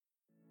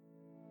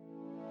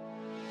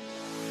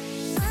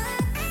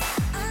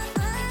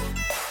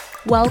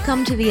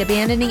Welcome to the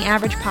Abandoning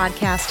Average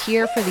podcast,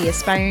 here for the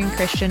aspiring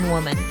Christian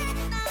woman.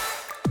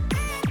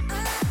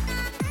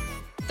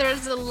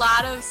 There's a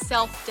lot of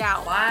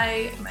self-doubt.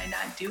 Why am I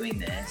not doing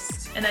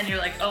this? And then you're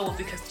like, oh, well,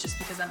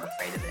 because I'm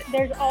afraid of it.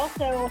 There's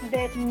also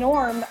this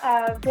norm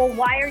of, well,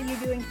 why are you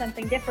doing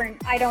something different?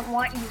 I don't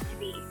want you to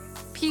be.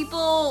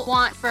 People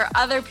want for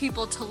other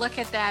people to look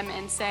at them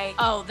and say,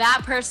 oh,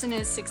 that person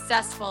is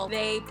successful.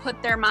 They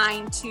put their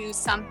mind to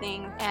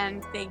something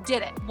and they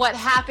did it. What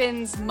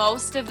happens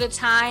most of the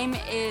time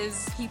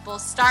is people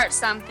start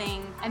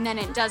something and then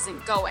it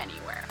doesn't go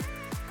anywhere.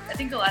 I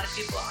think a lot of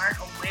people aren't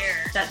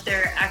aware that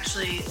they're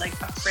actually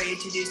afraid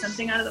to do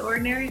something out of the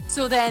ordinary.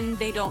 So then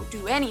they don't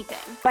do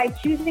anything. By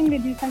choosing to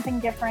do something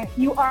different,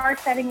 you are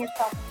setting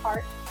yourself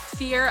apart.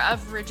 Fear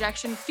of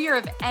rejection, fear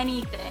of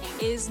anything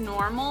is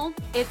normal.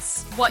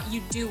 It's what you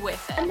do with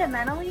it.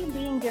 Fundamentally,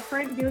 being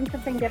different, doing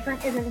something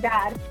different isn't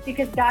bad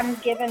because God has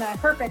given a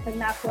purpose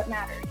and that's what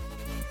matters.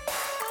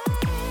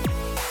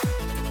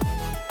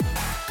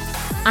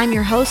 I'm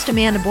your host,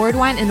 Amanda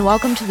Boardwine, and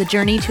welcome to the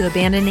journey to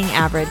abandoning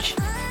average.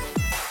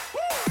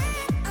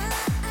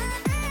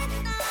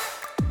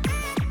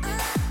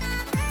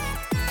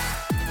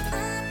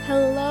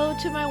 Hello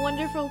to my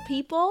wonderful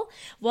people.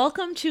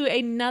 Welcome to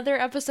another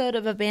episode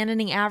of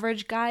Abandoning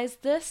Average. Guys,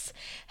 this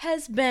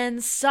has been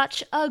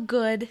such a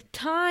good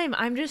time.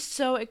 I'm just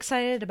so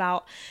excited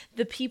about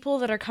the people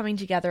that are coming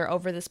together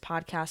over this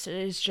podcast. It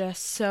is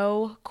just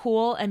so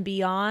cool and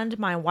beyond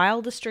my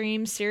wildest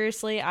dreams.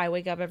 Seriously, I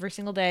wake up every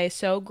single day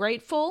so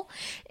grateful,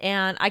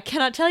 and I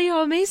cannot tell you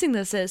how amazing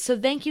this is. So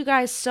thank you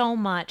guys so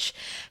much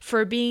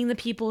for being the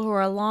people who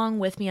are along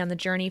with me on the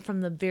journey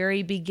from the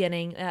very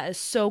beginning. That is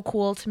so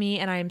cool to me,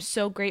 and I am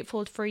so grateful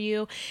for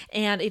you.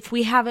 And if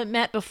we haven't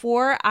met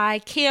before, I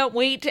can't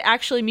wait to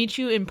actually meet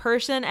you in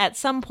person at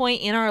some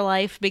point in our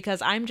life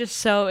because I'm just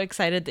so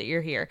excited that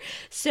you're here.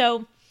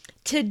 So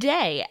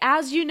today,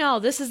 as you know,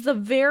 this is the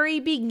very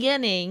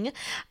beginning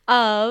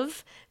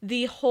of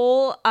the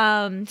whole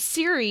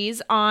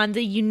series on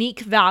the unique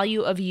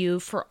value of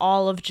you for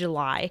all of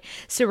July.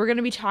 So we're going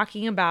to be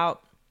talking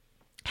about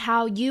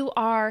how you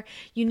are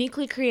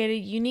uniquely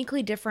created,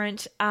 uniquely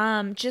different,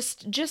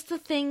 just the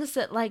things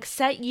that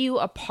set you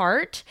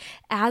apart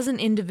as an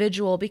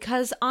individual,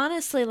 because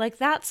honestly,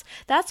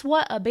 that's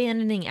what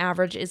abandoning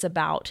average is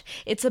about.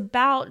 It's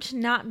about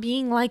not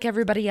being like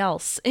everybody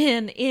else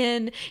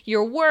in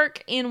your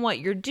work, in what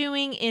you're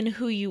doing, in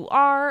who you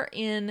are,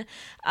 in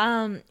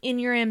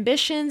your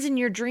ambitions, in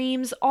your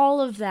dreams, all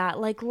of that.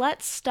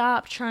 Let's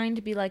stop trying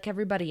to be like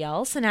everybody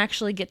else and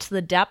actually get to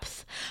the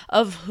depth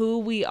of who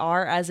we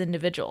are as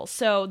individuals.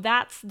 So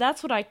that's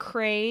what I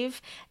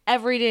crave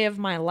every day of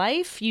my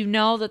life. You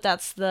know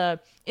that's the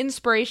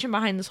inspiration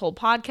behind this whole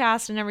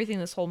podcast and everything,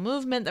 this whole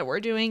movement that we're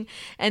doing.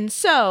 And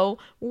so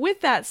with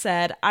that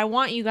said, I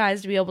want you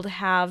guys to be able to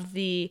have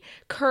the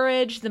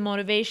courage, the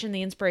motivation,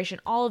 the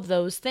inspiration, all of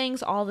those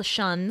things, all the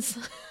shuns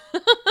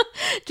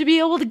to be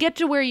able to get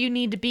to where you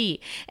need to be.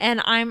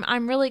 And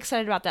I'm really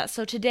excited about that.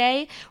 So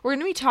today we're going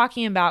to be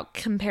talking about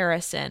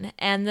comparison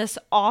and this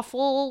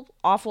awful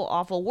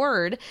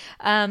word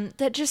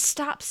that just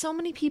stops so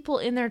many people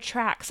in their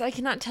tracks. I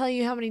cannot tell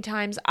you how many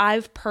times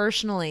I've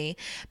personally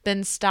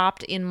been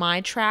stopped in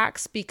my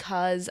tracks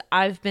because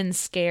I've been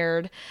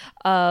scared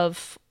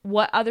of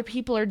what other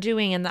people are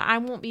doing and that I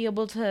won't be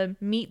able to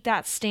meet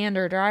that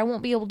standard, or I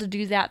won't be able to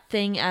do that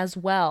thing as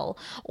well,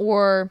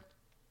 or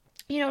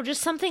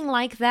just something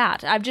like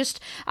that.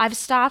 I've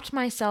stopped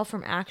myself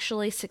from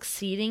actually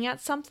succeeding at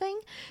something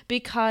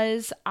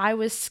because I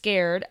was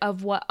scared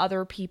of what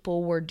other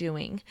people were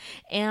doing.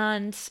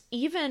 And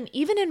even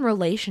in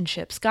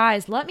relationships,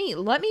 guys, let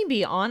me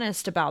be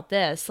honest about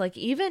this.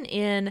 Even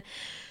in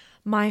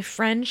my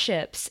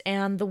friendships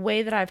and the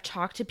way that I've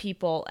talked to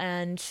people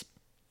and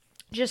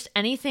just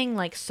anything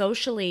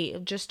socially,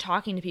 just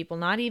talking to people,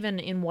 not even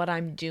in what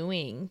I'm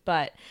doing,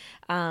 but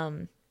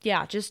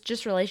yeah,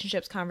 just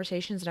relationships,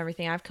 conversations, and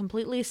everything. I've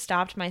completely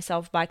stopped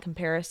myself by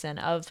comparison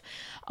of,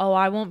 oh,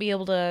 I won't be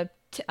able to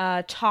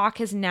talk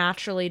as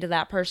naturally to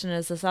that person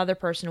as this other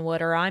person would,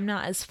 or I'm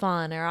not as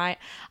fun, or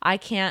I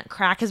can't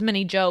crack as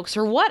many jokes,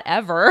 or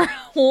whatever.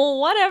 Well,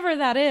 whatever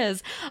that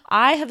is,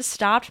 I have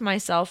stopped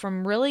myself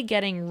from really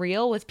getting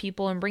real with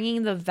people and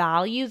bringing the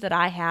value that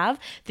I have,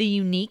 the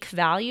unique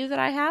value that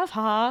I have.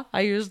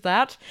 I used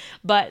that.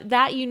 But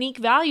that unique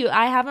value,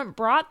 I haven't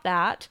brought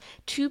that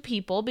to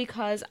people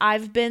because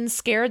I've been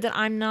scared that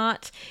I'm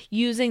not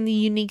using the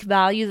unique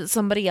value that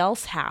somebody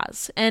else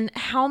has. And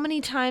how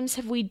many times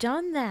have we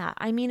done that?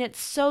 I mean, it's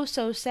so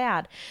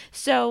sad.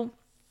 So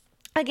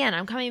again,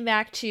 I'm coming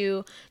back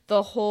to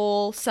the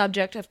whole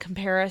subject of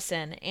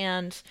comparison,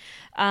 and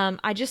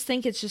I just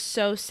think it's just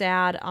so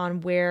sad on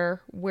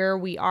where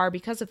we are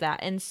because of that.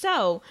 And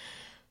so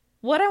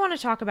what I want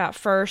to talk about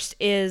first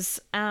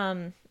is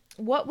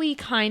what we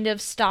kind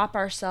of stop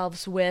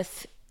ourselves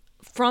with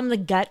from the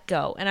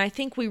get-go. And I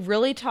think we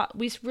really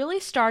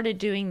started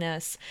doing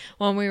this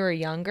when we were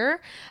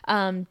younger,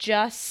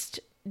 just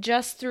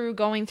through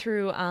going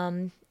through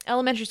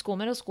elementary school,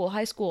 middle school,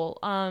 high school,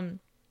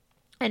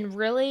 and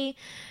really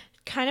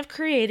kind of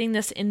creating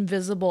this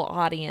invisible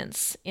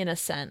audience in a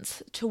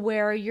sense, to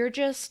where you're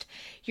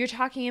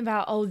talking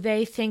about, oh,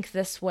 they think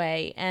this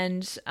way,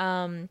 and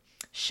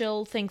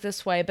she'll think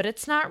this way, but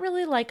it's not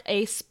really like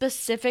a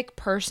specific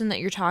person that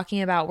you're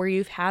talking about where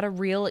you've had a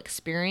real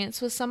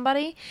experience with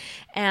somebody,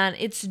 and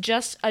it's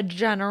just a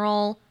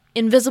general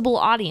invisible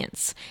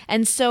audience.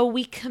 And so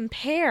we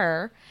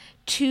compare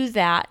to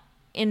that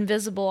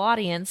invisible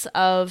audience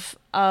of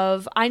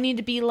I need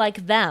to be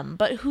like them.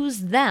 But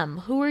who's them?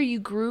 Who are you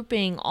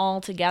grouping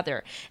all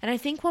together? And I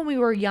think when we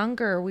were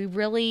younger, we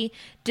really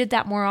did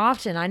that more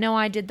often. I know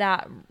I did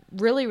that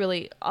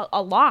really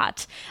a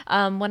lot.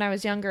 When I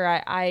was younger,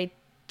 I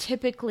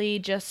typically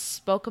just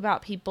spoke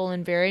about people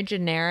in very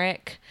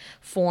generic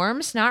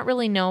forms, not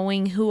really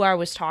knowing who I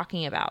was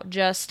talking about,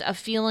 just a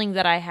feeling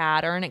that I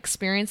had or an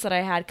experience that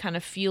I had, kind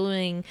of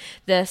fueling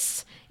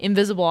this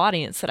invisible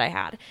audience that I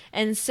had.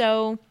 And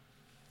so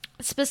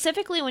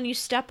specifically when you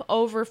step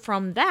over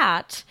from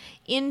that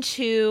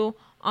into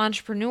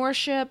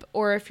entrepreneurship,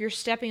 or if you're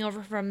stepping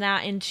over from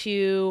that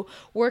into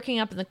working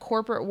up in the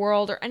corporate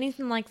world or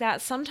anything like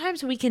that,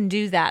 sometimes we can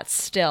do that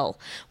still,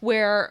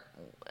 where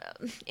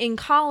in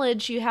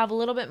college you have a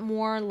little bit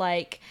more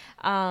like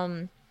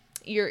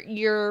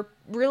you're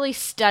really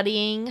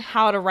studying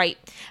how to write.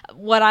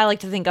 What I like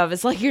to think of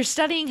is like you're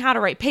studying how to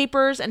write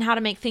papers and how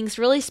to make things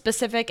really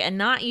specific and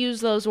not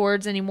use those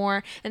words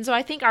anymore. And so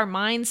I think our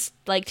minds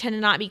like tend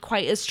to not be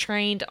quite as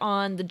trained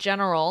on the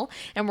general,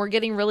 and we're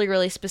getting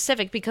really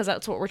specific because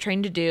that's what we're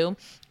trained to do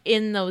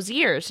in those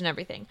years and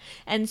everything.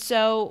 And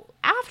so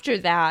after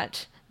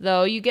that,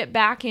 though, you get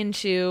back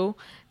into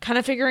kind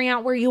of figuring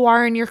out where you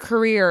are in your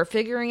career,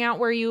 figuring out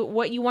what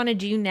you want to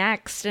do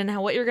next and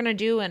what you're going to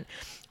do, and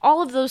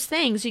all of those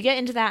things. You get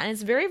into that, and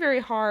it's very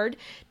hard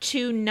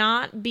to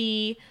not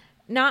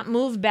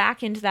move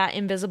back into that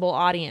invisible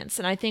audience.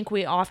 And I think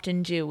we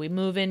often do. We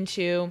move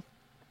into,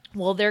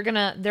 well, they're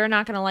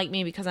not gonna like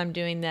me because I'm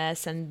doing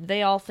this, and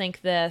they all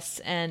think this,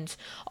 and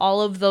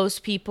all of those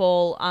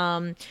people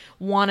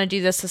want to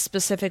do this a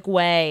specific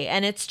way,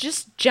 and it's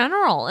just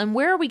general. And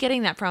where are we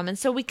getting that from? And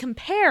so we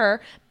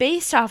compare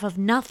based off of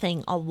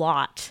nothing a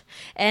lot.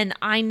 And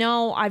I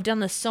know I've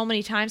done this so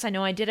many times. I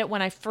know I did it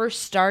when I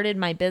first started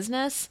my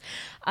business.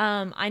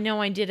 I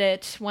know I did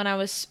it when I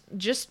was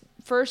just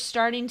first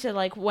starting to,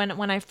 like,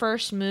 when I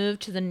first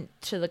moved to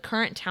the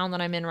current town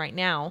that I'm in right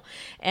now,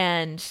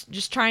 and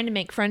just trying to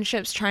make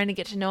friendships, trying to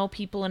get to know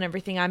people and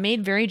everything. I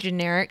made very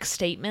generic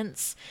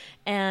statements,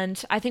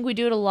 and I think we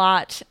do it a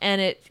lot, and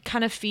it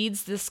kind of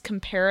feeds this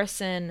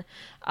comparison,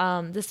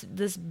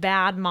 this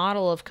bad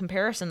model of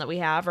comparison that we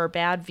have, or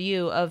bad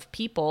view of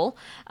people,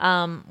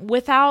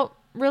 without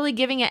really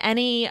giving it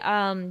any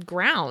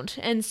ground.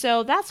 And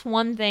so that's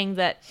one thing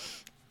that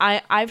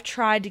I've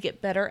tried to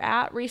get better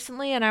at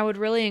recently, and I would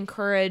really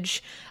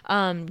encourage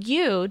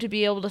you to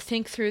be able to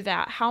think through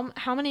that.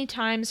 How many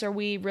times are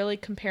we really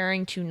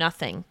comparing to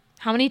nothing?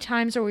 How many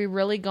times are we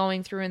really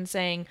going through and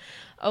saying,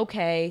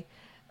 okay,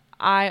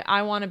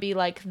 I want to be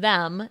like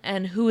them,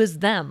 and who is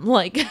them?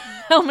 Like,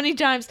 how many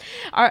times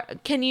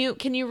can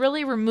you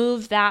really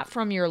remove that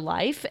from your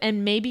life,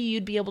 and maybe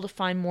you'd be able to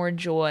find more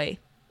joy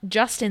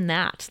just in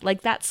that,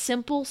 like that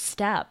simple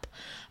step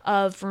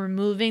of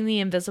removing the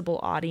invisible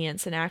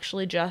audience and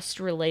actually just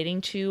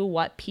relating to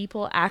what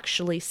people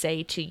actually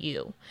say to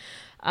you.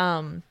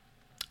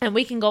 And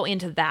we can go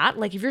into that.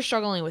 Like, if you're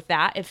struggling with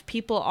that, if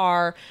people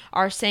are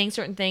saying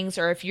certain things,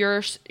 or if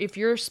you're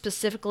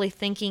specifically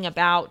thinking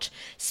about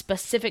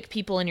specific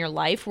people in your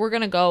life, we're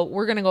gonna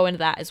go into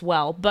that as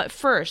well. But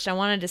first, I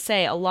wanted to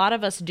say a lot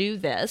of us do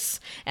this,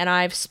 and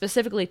I've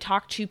specifically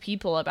talked to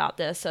people about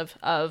this,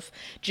 of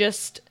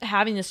just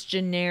having this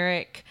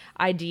generic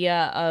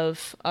idea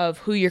of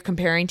who you're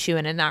comparing to,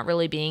 and it not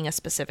really being a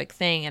specific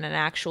thing, and an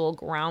actual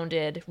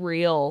grounded,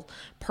 real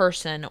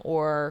person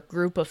or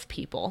group of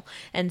people.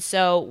 And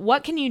so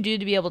what can you do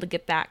to be able to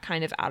get that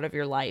kind of out of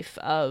your life,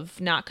 of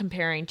not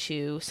comparing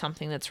to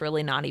something that's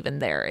really not even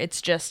there?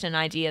 It's just an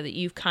idea that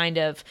you've kind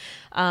of,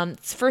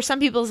 for some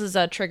people this is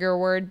a trigger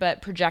word,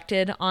 but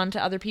projected onto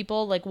other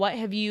people. Like, what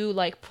have you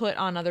put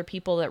on other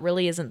people that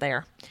really isn't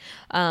there?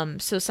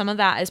 So some of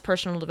that is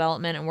personal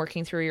development and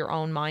working through your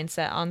own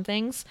mindset on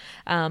things.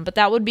 But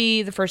that would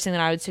be the first thing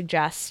that I would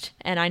suggest.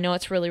 And I know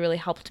it's really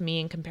helped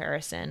me in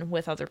comparison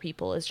with other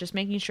people, is just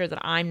making sure that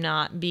I'm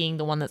not being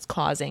the one that's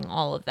causing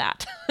all of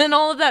that and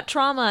all of that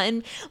trauma,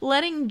 and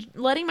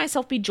letting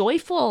myself be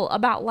joyful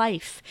about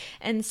life.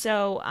 And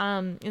so,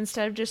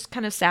 instead of just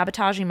kind of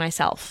sabotaging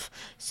myself.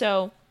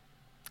 So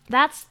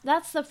that's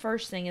the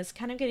first thing, is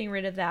kind of getting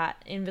rid of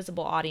that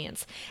invisible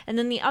audience. And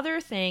then the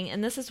other thing,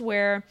 and this is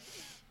where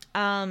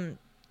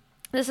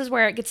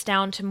it gets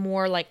down to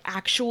more like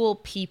actual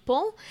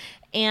people.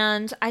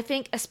 And I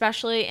think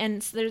especially,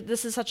 and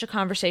this is such a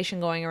conversation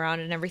going around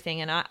and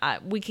everything, and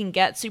we can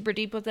get super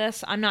deep with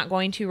this. I'm not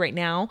going to right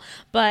now,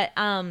 but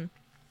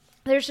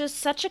there's just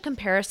such a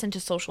comparison to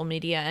social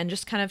media and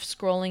just kind of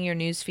scrolling your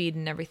news feed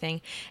and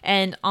everything.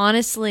 And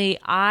honestly,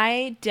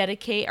 I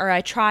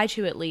try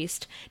to at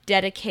least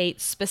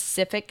dedicate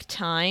specific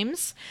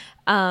times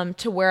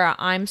to where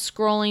I'm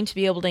scrolling to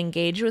be able to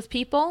engage with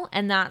people,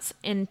 and that's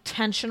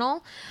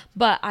intentional.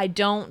 But I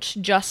don't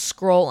just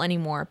scroll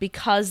anymore,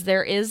 because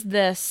there is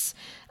this,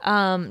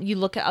 you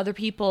look at other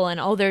people and,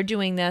 oh, they're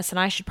doing this and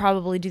I should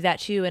probably do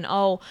that too. And,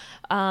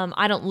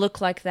 I don't look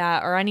like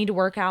that, or I need to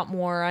work out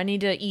more, or I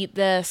need to eat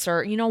this,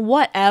 or,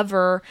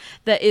 whatever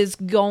that is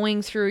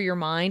going through your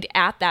mind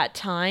at that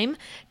time.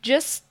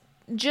 Just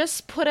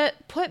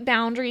put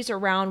boundaries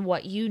around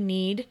what you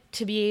need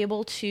to be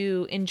able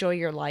to enjoy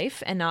your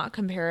life and not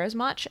compare as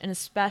much. And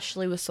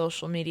especially with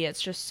social media,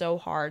 it's just so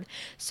hard.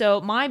 So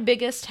my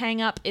biggest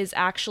hang up is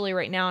actually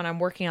right now, and I'm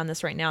working on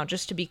this right now,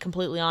 just to be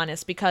completely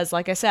honest, because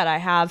like I said, I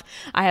have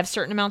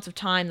certain amounts of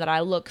time that I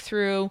look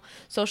through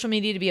social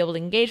media to be able to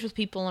engage with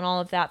people and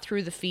all of that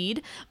through the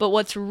feed. But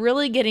what's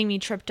really getting me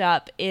tripped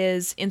up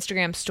is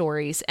Instagram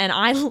stories. And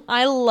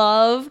I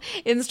love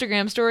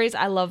Instagram stories.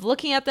 I love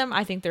looking at them.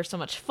 I think they're so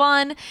much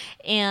fun,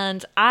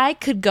 and I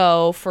could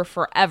go for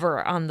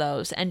forever on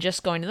those and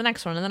just going to the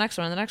next one and the next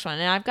one and the next one.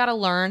 And I've got to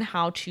learn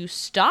how to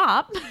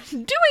stop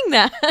doing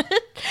that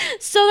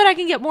so that I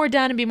can get more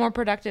done and be more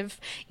productive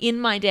in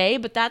my day.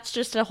 But that's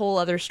just a whole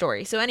other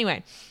story. So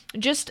anyway,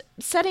 just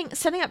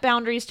setting up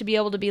boundaries to be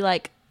able to be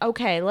like,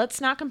 okay,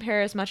 let's not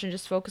compare as much and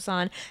just focus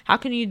on how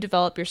can you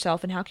develop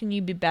yourself and how can you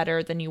be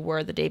better than you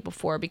were the day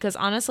before. Because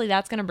honestly,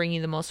 that's going to bring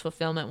you the most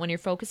fulfillment when you're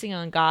focusing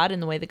on God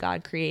and the way that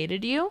God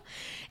created you,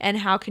 and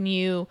how can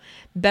you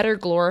better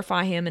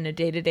glorify Him in a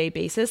day-to-day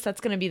basis.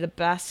 That's going to be the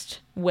best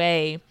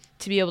way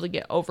to be able to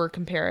get over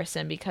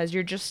comparison, because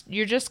you're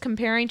just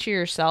comparing to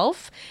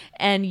yourself,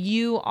 and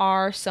you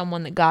are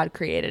someone that God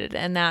created,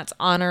 and that's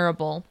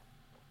honorable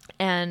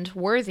and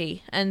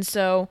worthy. And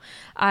so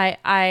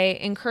I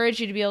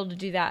encourage you to be able to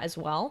do that as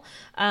well.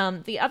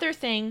 The other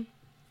thing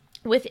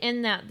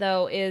within that,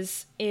 though,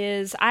 is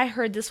I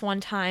heard this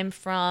one time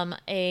from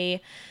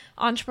a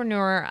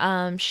entrepreneur.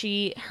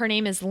 Her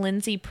name is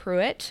Lindsay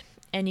Pruitt,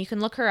 and you can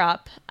look her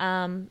up.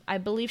 I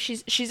believe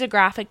she's a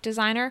graphic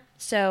designer.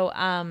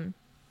 So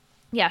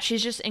yeah,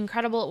 she's just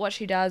incredible at what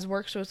she does,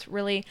 works with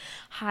really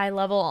high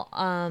level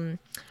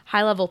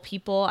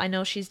people. I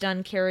know she's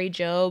done Carrie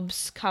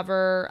Job's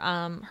cover,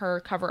 her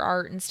cover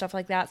art and stuff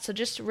like that. So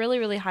just really,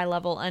 really high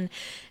level.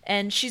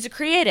 And she's a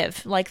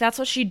creative. Like, that's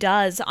what she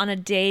does on a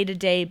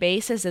day-to-day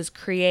basis, is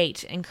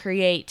create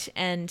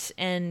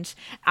and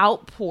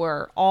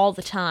outpour all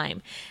the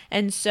time.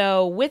 And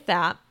so with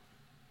that,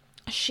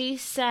 she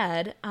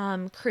said,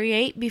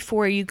 create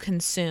before you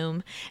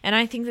consume. And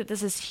I think that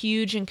this is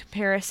huge in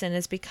comparison,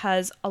 is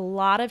because a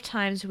lot of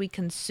times we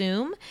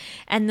consume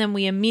and then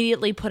we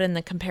immediately put in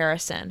the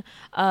comparison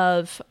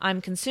of,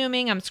 I'm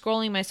consuming, I'm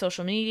scrolling my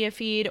social media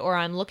feed, or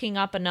I'm looking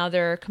up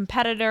another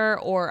competitor,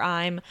 or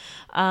I'm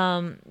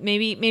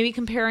maybe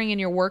comparing in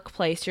your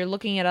workplace. You're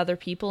looking at other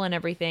people and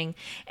everything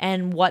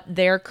and what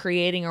they're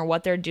creating or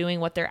what they're doing,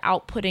 what they're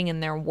outputting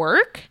in their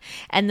work.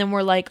 And then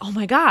we're like, oh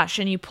my gosh.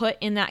 And you put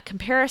in that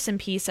comparison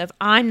piece of,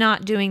 I'm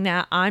not doing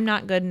that, I'm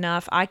not good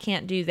enough, I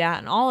can't do that,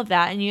 and all of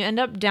that, and you end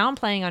up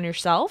downplaying on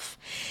yourself.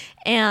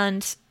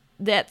 And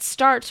that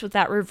starts with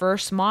that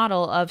reverse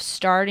model of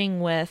starting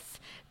with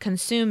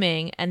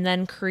consuming and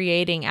then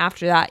creating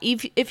after that.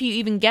 If you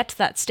even get to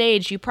that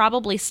stage, you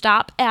probably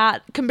stop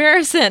at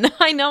comparison.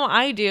 I know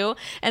I do.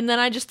 And then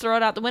I just throw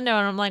it out the window,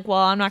 and I'm like, well,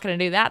 I'm not going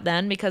to do that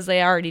then, because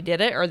they already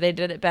did it, or they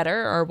did it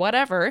better, or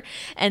whatever.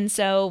 And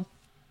so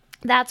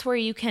that's where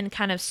you can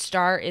kind of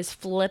start, is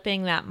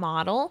flipping that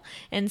model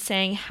and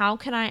saying, how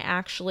can I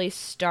actually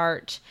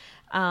start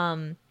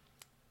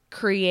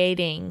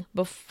creating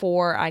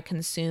before I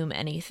consume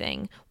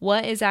anything?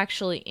 What is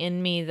actually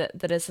in me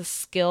that is a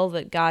skill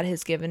that God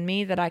has given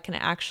me that I can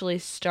actually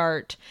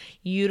start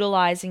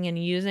utilizing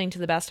and using to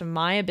the best of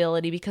my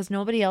ability, because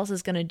nobody else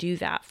is going to do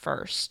that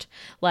first.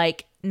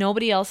 Like,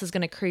 nobody else is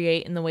going to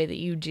create in the way that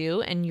you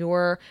do, and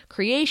your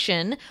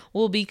creation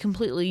will be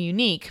completely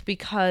unique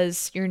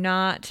because you're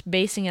not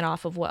basing it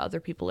off of what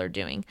other people are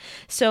doing.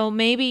 So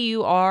maybe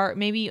you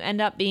end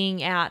up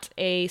being at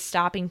a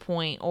stopping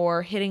point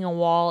or hitting a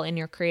wall in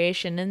your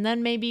creation, and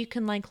then maybe you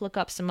can look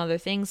up some other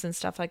things and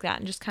stuff like that,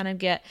 and just kind of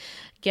get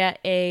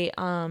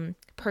a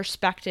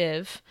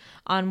perspective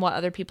on what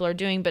other people are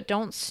doing. But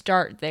don't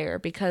start there,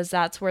 because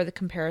that's where the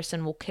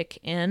comparison will kick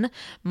in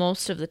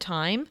most of the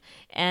time.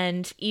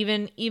 And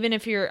even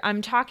if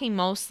I'm talking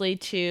mostly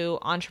to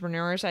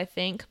entrepreneurs, I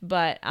think,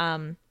 but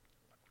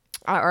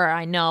or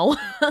I know,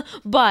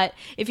 but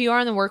if you are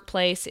in the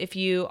workplace, if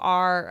you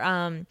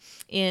are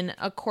in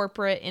a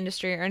corporate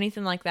industry or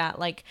anything like that,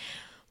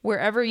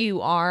 wherever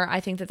you are, I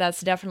think that that's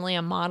definitely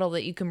a model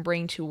that you can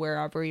bring to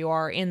wherever you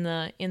are in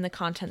the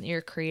content that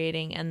you're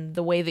creating and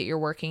the way that you're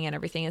working, and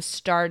everything is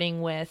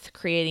starting with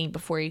creating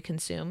before you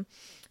consume.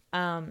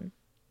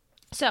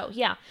 So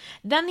yeah,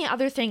 then the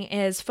other thing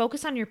is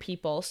focus on your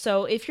people.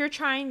 So if you're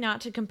trying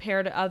not to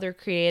compare to other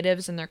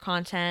creatives and their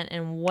content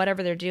and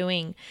whatever they're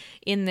doing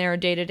in their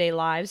day-to-day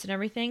lives and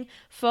everything,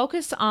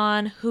 focus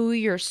on who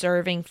you're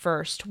serving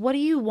first. What do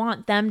you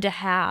want them to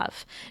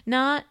have?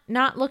 Not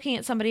looking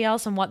at somebody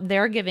else and what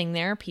they're giving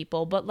their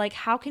people, but like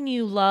how can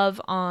you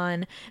love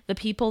on the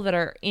people that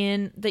are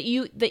in that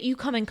you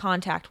come in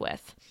contact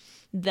with?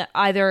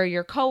 Either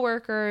your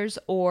coworkers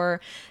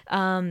or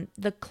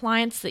the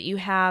clients that you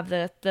have,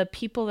 the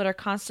people that are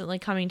constantly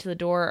coming to the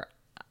door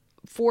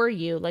for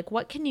you, like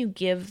what can you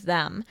give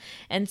them?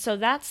 And so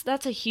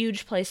that's a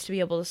huge place to be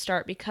able to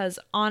start, because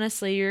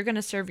honestly, you're going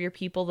to serve your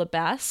people the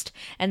best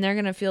and they're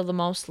going to feel the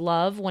most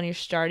love when you're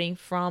starting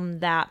from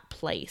that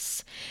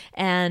place.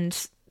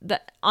 And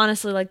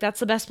honestly, like that's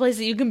the best place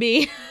that you can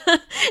be.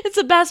 It's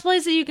the best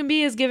place that you can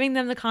be, is giving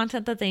them the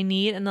content that they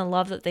need and the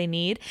love that they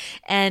need.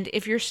 And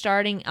if you're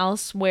starting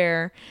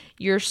elsewhere,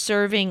 you're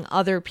serving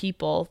other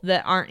people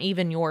that aren't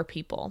even your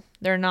people.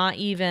 They're not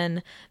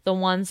even the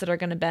ones that are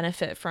going to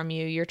benefit from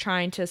you. You're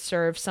trying to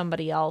serve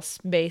somebody else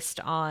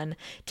based on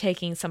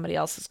taking somebody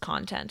else's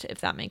content,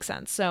 if that makes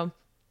sense. So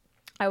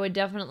I would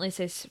definitely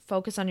say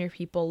focus on your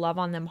people, love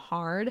on them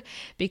hard,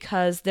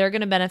 because they're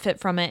going to benefit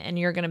from it and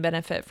you're going to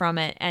benefit from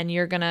it, and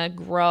you're going to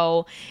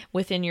grow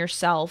within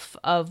yourself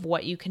of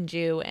what you can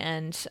do.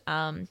 And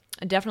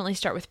definitely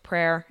start with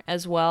prayer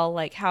as well.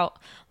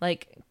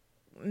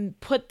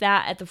 Put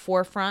that at the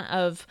forefront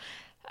of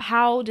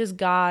how is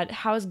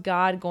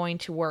God going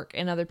to work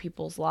in other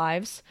people's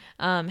lives?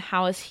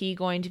 How is he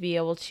going to be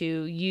able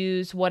to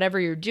use whatever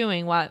you're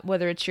doing,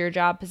 whether it's your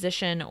job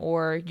position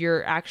or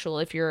your actual,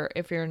 if you're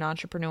an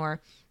entrepreneur,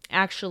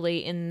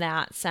 actually in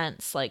that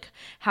sense, like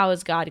how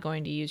is God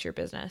going to use your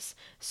business?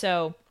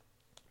 So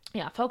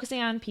yeah,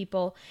 focusing on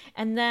people,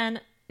 and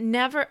then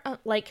never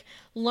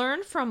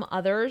learn from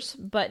others,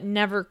 but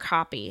never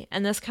copy.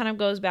 And this kind of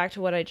goes back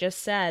to what I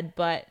just said,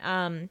 but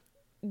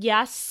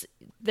yes,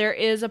 there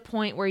is a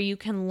point where you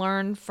can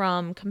learn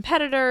from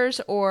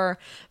competitors or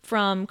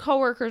from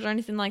coworkers or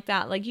anything like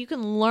that. Like you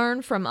can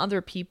learn from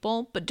other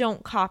people, but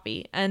don't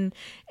copy. And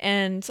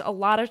a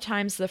lot of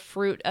times the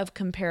fruit of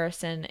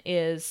comparison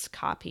is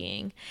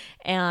copying.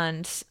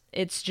 And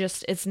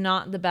it's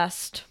not the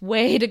best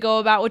way to go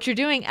about what you're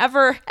doing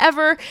ever.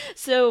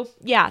 So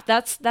yeah,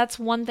 that's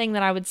one thing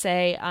that I would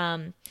say,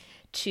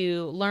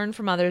 to learn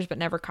from others but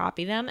never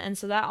copy them. And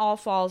so that all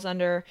falls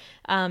under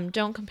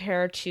don't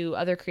compare to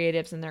other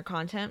creatives and their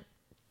content.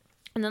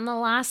 And then the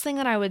last thing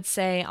that I would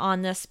say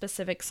on this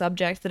specific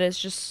subject that is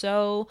just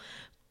so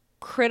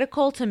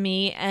critical to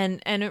me,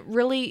 and it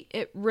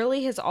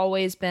really has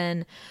always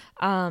been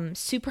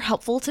super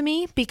helpful to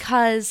me,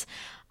 because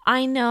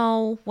I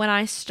know when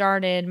I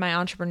started my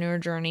entrepreneur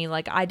journey,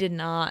 like I did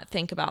not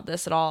think about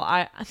this at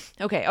all.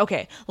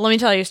 Okay, let me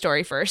tell you a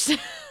story first.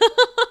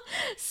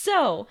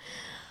 So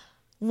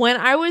when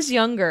I was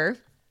younger,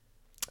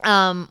 when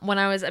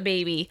I was a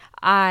baby,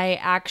 I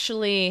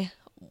actually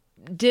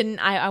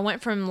I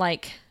went from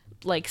like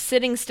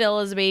sitting still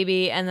as a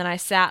baby, and then I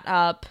sat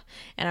up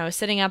and I was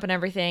sitting up and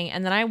everything.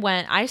 And then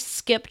I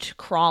skipped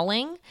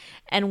crawling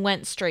and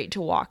went straight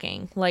to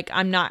walking. Like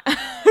I'm not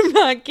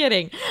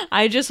kidding.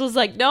 I just was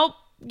like, nope,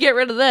 get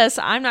rid of this.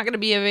 I'm not going to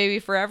be a baby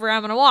forever.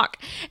 I'm going to walk.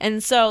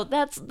 And so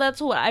that's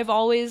what I've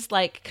always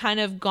like kind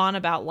of gone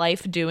about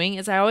life doing,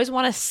 is I always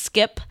want to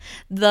skip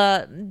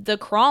the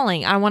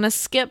crawling. I want to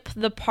skip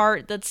the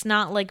part that's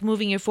not like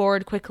moving you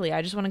forward quickly.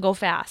 I just want to go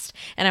fast,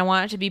 and I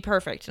want it to be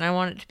perfect, and I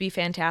want it to be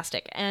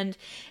fantastic. And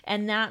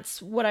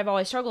that's what I've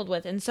always struggled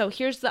with. And so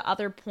here's the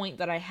other point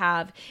that I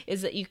have,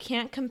 is that you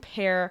can't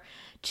compare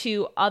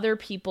to other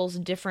people's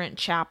different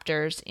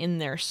chapters in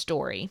their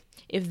story.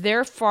 If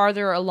they're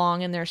farther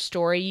along in their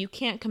story, you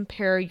can't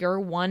compare your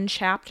one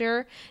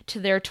chapter to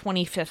their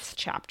 25th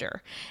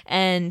chapter.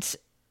 And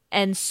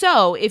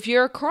so if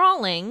you're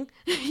crawling,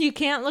 you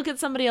can't look at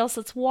somebody else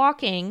that's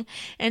walking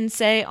and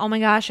say, oh my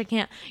gosh, I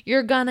can't.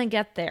 You're gonna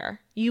get there.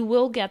 You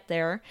will get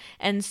there.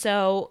 And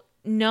so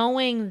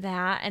knowing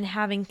that and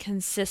having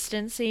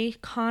consistency,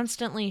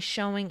 constantly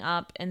showing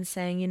up and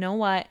saying, you know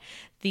what,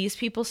 these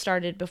people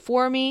started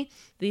before me.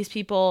 These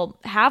people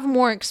have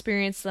more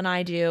experience than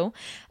I do.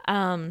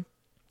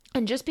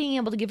 And just being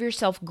able to give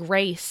yourself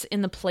grace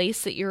in the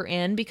place that you're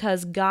in,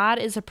 because God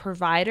is a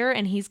provider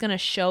and he's going to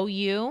show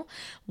you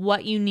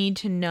what you need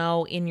to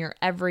know in your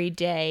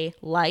everyday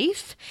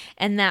life.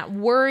 And that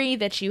worry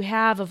that you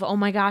have of, oh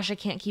my gosh, I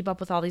can't keep up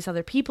with all these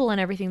other people and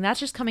everything,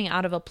 that's just coming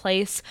out of a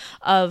place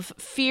of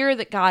fear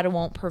that God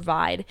won't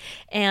provide.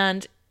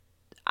 And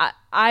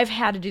I've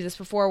had to do this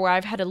before, where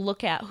I've had to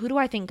look at, who do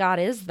I think God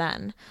is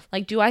then?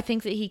 Like, do I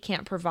think that he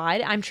can't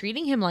provide? I'm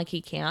treating him like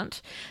he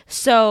can't.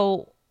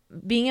 So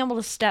being able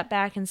to step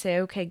back and say,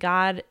 okay,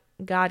 God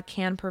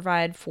can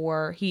provide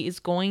he is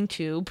going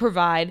to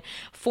provide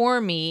for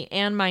me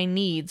and my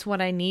needs,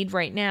 what I need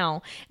right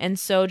now. And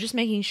so just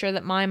making sure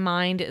that my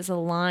mind is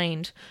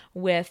aligned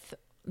with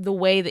the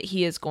way that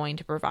he is going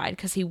to provide,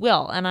 because he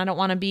will. And I don't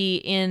want to be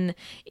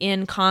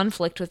in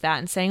conflict with that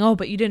and saying, oh,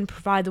 but you didn't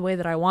provide the way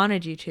that I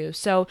wanted you to.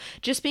 So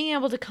just being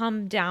able to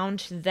come down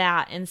to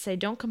that and say,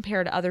 don't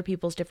compare to other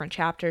people's different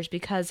chapters,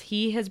 because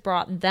he has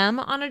brought them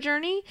on a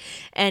journey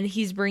and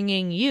he's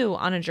bringing you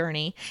on a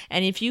journey.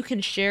 And if you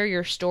can share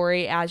your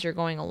story as you're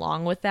going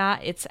along with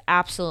that, it's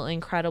absolutely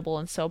incredible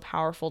and so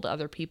powerful to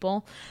other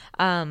people.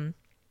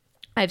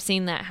 I've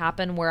seen that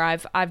happen where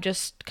I've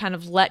just kind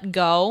of let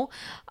go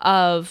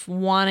of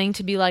wanting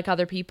to be like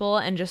other people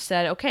and just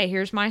said, okay,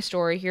 here's my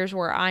story. Here's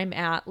where I'm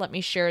at. Let me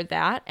share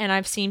that. And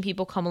I've seen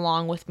people come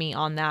along with me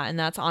on that. And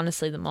that's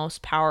honestly the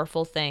most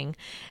powerful thing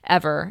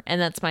ever. And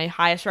that's my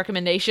highest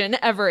recommendation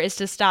ever, is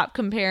to stop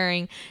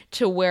comparing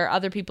to where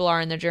other people are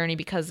in their journey,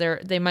 because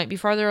they might be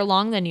farther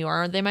along than you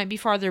are. Or they might be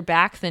farther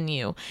back than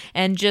you,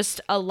 and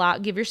just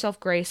give yourself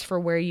grace for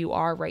where you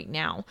are right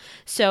now.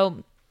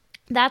 So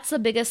that's the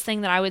biggest thing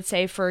that I would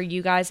say for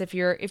you guys if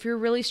you're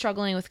really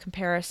struggling with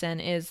comparison,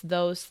 is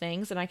those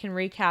things. And I can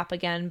recap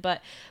again,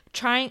 but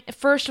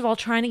first of all,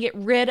 trying to get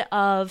rid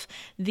of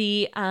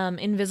the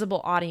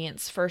invisible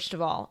audience, first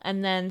of all.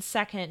 And then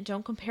second,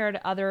 don't compare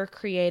to other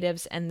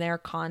creatives and their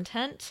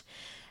content.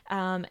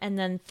 And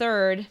then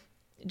third,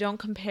 don't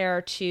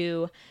compare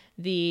to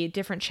the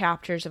different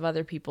chapters of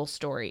other people's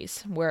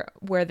stories,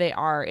 where they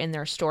are in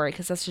their story,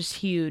 because that's just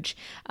huge.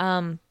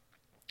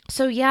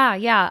 So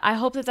yeah, I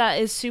hope that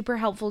is super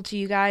helpful to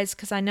you guys,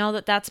 because I know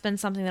that that's been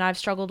something that I've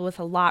struggled with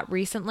a lot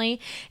recently,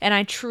 and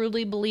I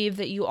truly believe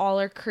that you all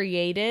are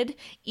created.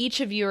 Each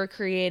of you are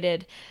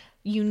created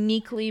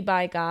uniquely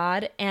by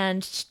God,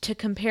 and to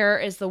compare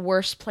is the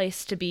worst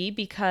place to be,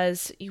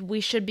 because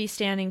we should be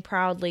standing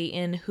proudly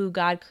in who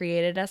God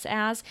created us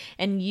as,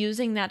 and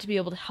using that to be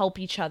able to help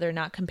each other,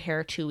 not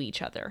compare to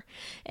each other.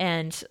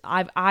 And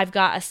I've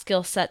got a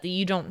skill set that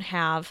you don't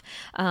have,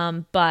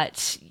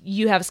 but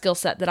you have a skill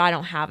set that I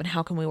don't have, and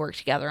how can we work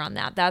together on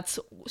that? That's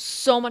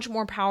so much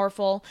more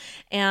powerful,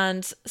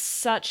 and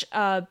such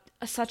a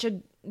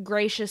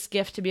gracious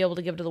gift to be able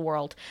to give to the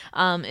world.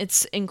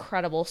 It's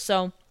incredible.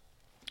 So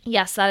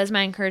yes, that is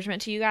my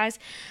encouragement to you guys.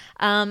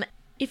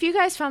 If you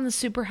guys found this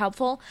super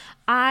helpful,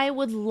 I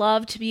would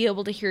love to be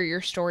able to hear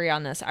your story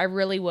on this. I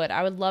really would.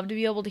 I would love to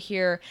be able to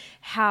hear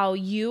how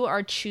you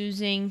are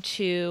choosing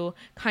to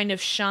kind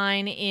of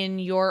shine in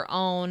your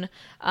own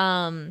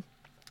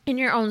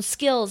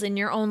skills, in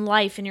your own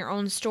life, in your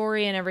own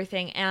story and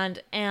everything,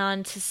 and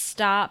to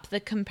stop the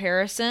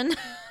comparison.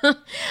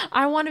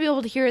 I want to be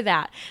able to hear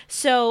that.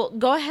 So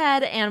go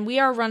ahead, and we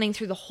are running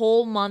through the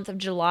whole month of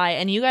July,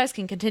 and you guys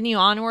can continue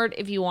onward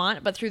if you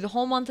want, but through the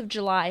whole month of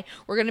July,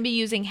 we're going to be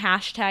using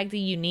hashtag the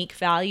unique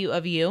value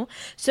of you.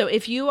 So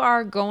if you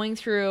are going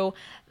through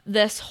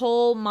this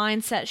whole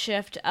mindset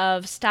shift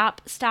of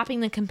stopping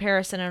the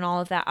comparison and all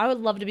of that, I would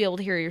love to be able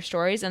to hear your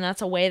stories, and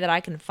that's a way that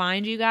I can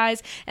find you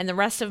guys, and the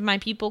rest of my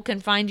people can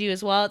find you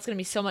as well. It's going to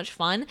be so much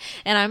fun,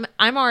 and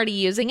I'm already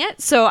using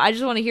it, so I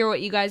just want to hear what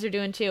you guys are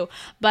doing too.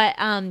 But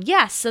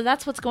yes, so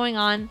that's what's going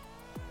on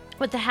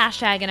with the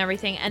hashtag and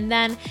everything. And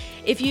then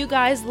if you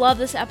guys love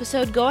this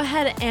episode, go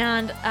ahead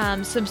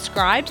and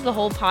subscribe to the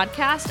whole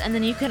podcast, and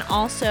then you can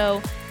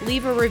also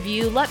leave a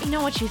review. Let me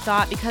know what you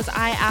thought, because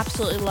I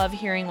absolutely love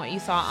hearing what you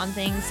thought on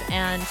things,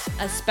 and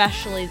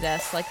especially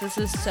this. Like, this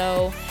is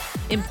so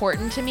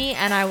important to me,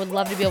 and I would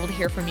love to be able to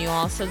hear from you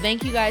all. So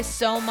thank you guys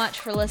so much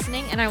for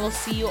listening, and I will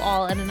see you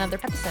all in another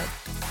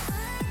episode.